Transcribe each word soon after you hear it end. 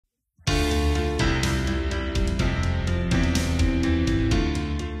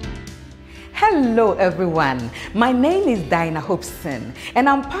Hello everyone, my name is Diana Hobson and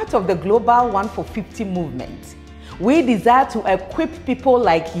I'm part of the Global 1 for 50 movement. We desire to equip people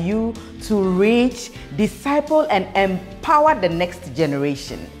like you to reach, disciple and empower the next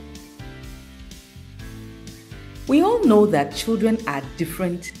generation. We all know that children are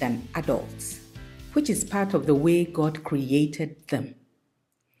different than adults, which is part of the way God created them.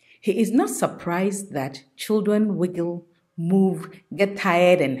 He is not surprised that children wiggle, move, get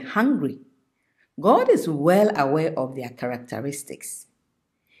tired and hungry. God is well aware of their characteristics.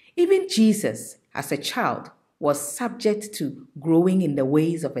 Even Jesus, as a child, was subject to growing in the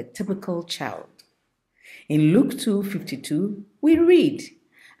ways of a typical child. In Luke 2:52, we read,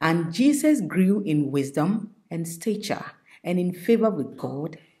 "And Jesus grew in wisdom and stature and in favor with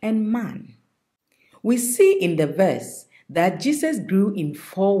God and man." We see in the verse that Jesus grew in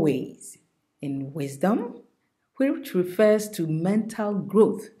 4 ways: in wisdom, which refers to mental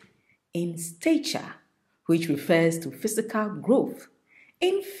growth; in stature, which refers to physical growth;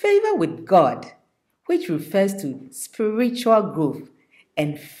 in favor with God, which refers to spiritual growth;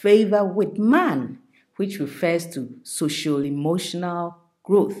 and favor with man, which refers to social-emotional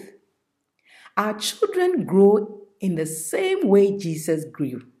growth. Our children grow in the same way Jesus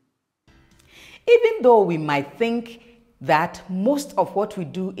grew. Even though we might think that most of what we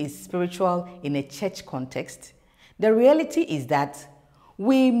do is spiritual in a church context, the reality is that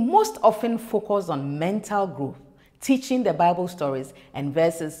we most often focus on mental growth, teaching the Bible stories and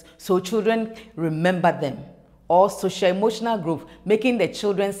verses so children remember them, or social-emotional growth, making the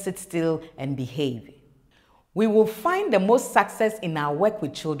children sit still and behave. We will find the most success in our work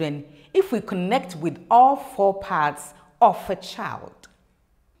with children if we connect with all 4 parts of a child.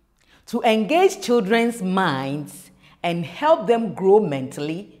 To engage children's minds and help them grow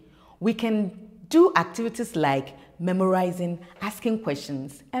mentally, we can do activities like memorizing, asking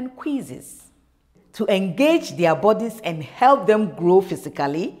questions, and quizzes. To engage their bodies and help them grow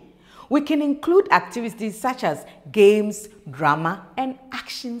physically, we can include activities such as games, drama, and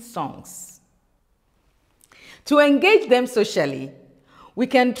action songs. To engage them socially, we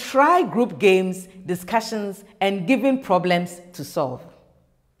can try group games, discussions, and giving problems to solve.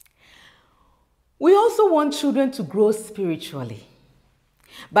 We also want children to grow spiritually.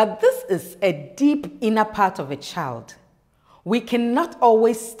 But this is a deep inner part of a child. We cannot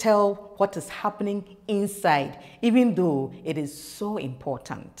always tell what is happening inside, even though it is so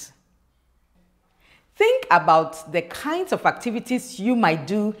important. Think about the kinds of activities you might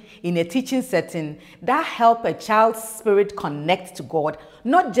do in a teaching setting that help a child's spirit connect to God,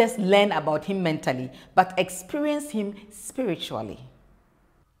 not just learn about Him mentally, but experience Him spiritually.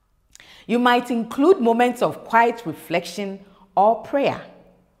 You might include moments of quiet reflection or prayer,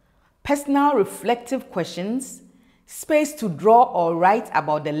 personal reflective questions, space to draw or write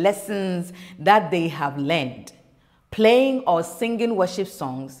about the lessons that they have learned, playing or singing worship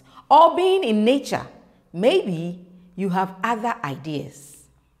songs, or being in nature. Maybe you have other ideas.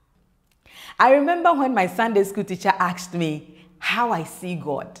 I remember when my Sunday school teacher asked me how I see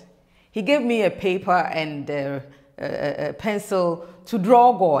God. He gave me a paper and a pencil to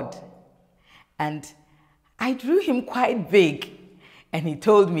draw God. And I drew him quite big. And he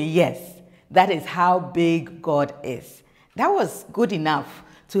told me, yes, that is how big God is. That was good enough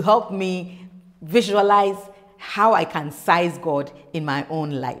to help me visualize how I can size God in my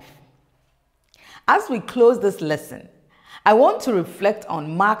own life. As we close this lesson, I want to reflect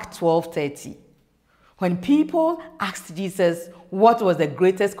on Mark 12:30. When people asked Jesus what was the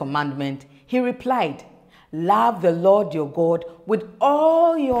greatest commandment, he replied, "Love the Lord your God with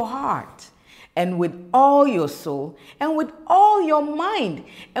all your heart, and with all your soul, and with all your mind,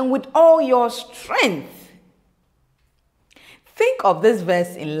 and with all your strength." Think of this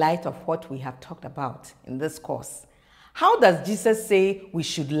verse in light of what we have talked about in this course. How does Jesus say we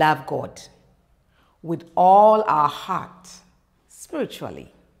should love God? With all our heart,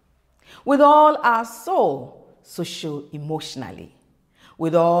 spiritually. With all our soul, socio-emotionally.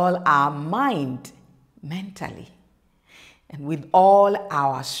 With all our mind, mentally. And with all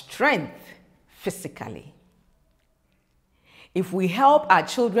our strength, physically. If we help our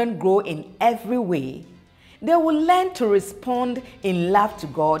children grow in every way, they will learn to respond in love to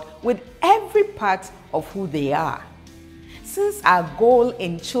God with every part of who they are. Since our goal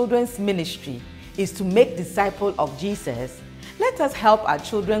in children's ministry is to make disciples of Jesus, let us help our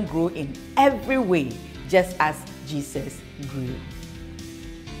children grow in every way, just as Jesus grew.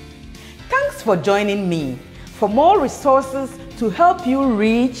 Thanks for joining me. For more resources to help you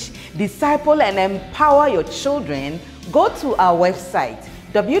reach, disciple, and empower your children, go to our website,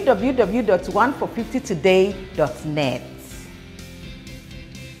 www.1for50today.net.